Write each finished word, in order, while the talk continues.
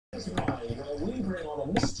This is where we bring on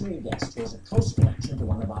a mystery guest who has a close connection to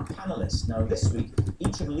one of our panellists. Now, this week,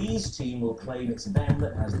 each of Lee's team will claim it's them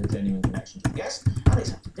that has the genuine connection to the guest, and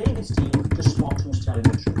it's up to David's team to spot who's telling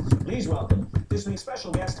the truth. Please welcome this week's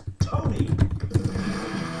special guest, Tony.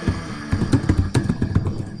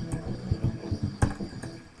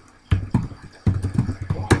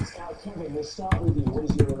 Right, now, Kevin, we'll start with you. What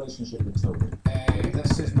is your relationship with Tony?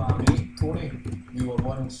 This is my mate, Tony. We were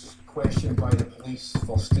once questioned by the police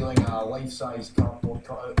for stealing a life-size cardboard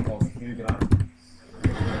cutout of Hugh Grant.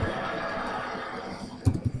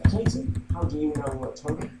 Katie, how do you know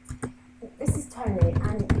Tony? This is Tony,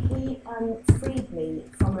 and he freed me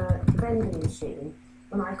from a vending machine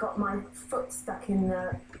when I got my foot stuck in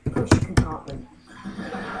the push compartment.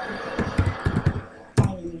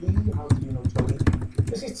 Finally, Lee, how do you know Tony?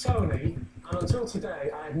 This is Tony, and until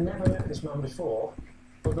today I had never met this man before,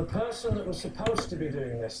 but the person that was supposed to be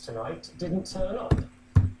doing this tonight didn't turn up.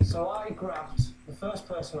 So I grabbed the first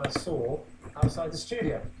person I saw outside the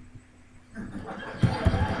studio.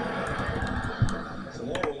 So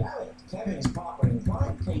there we have it. Kevin's partner in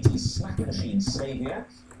crime, Katie's snack machine saviour,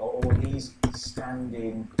 or Lee's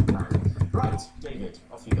stand-in man. Right, David,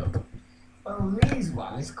 off you go. Well, Lee's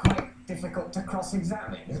one is quite difficult to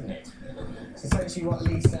cross-examine, isn't it? So essentially what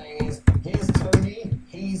Lee's saying is, here's Tony,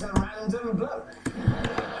 he's a random bloke.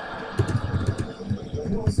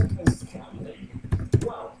 Who was supposed to come, Lee?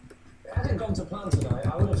 Well, had it gone to plan tonight,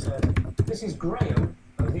 I would have said, this is Graham,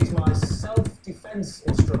 and he's my self-defence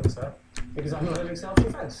instructor, because I'm learning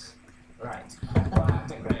self-defence. Right. What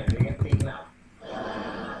happened to Graham? Did he get beaten up?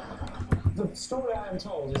 The story I am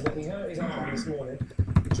told is that he hurt his arm this morning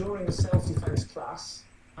during the self-defence class,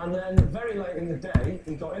 and then very late in the day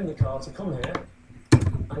he got in the car to come here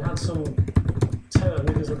and had some turn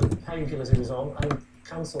because of the painkillers he was on and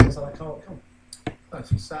cancelled and said I can't come.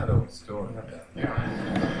 That's a sad old story.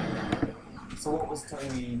 Yeah. So what was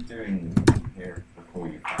Tony doing here before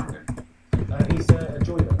you found him? He's a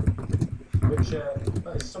joiner, which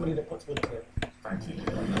is somebody that puts wood together. Thank you.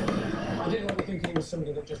 I didn't want you thinking he was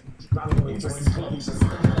somebody that just randomly joins clubs.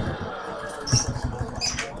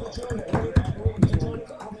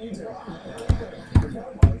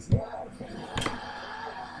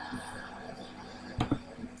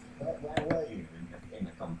 Where were you in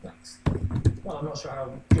the complex? Well, I'm not sure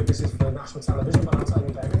how good this is for national television, but I'll tell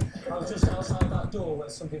you, David. I was just outside that door where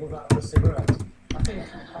some people got a cigarette. I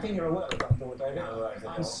think you're aware of that door, David.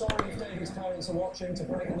 I'm sorry if David's parents are watching to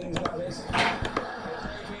break news like this.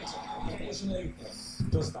 David occasionally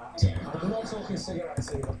does that. And I'm not talking cigarettes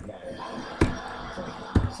either.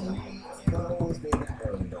 To me, it will always be the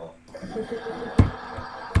heroin door.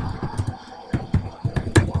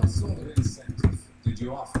 What sort of incentive did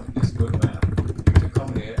you offer this good man to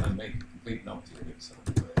come here and make a complete numpty of himself?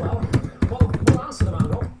 Well, we'll answer the man,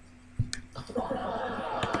 Rob.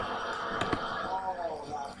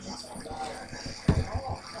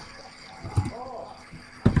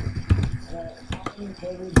 The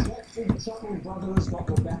rejected Chuckle Brothers got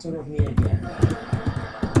the better of me again.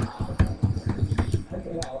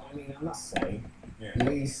 Well, I mean, I must say,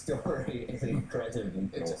 Lee's story is incredibly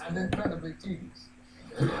It's plausible. an incredibly tedious.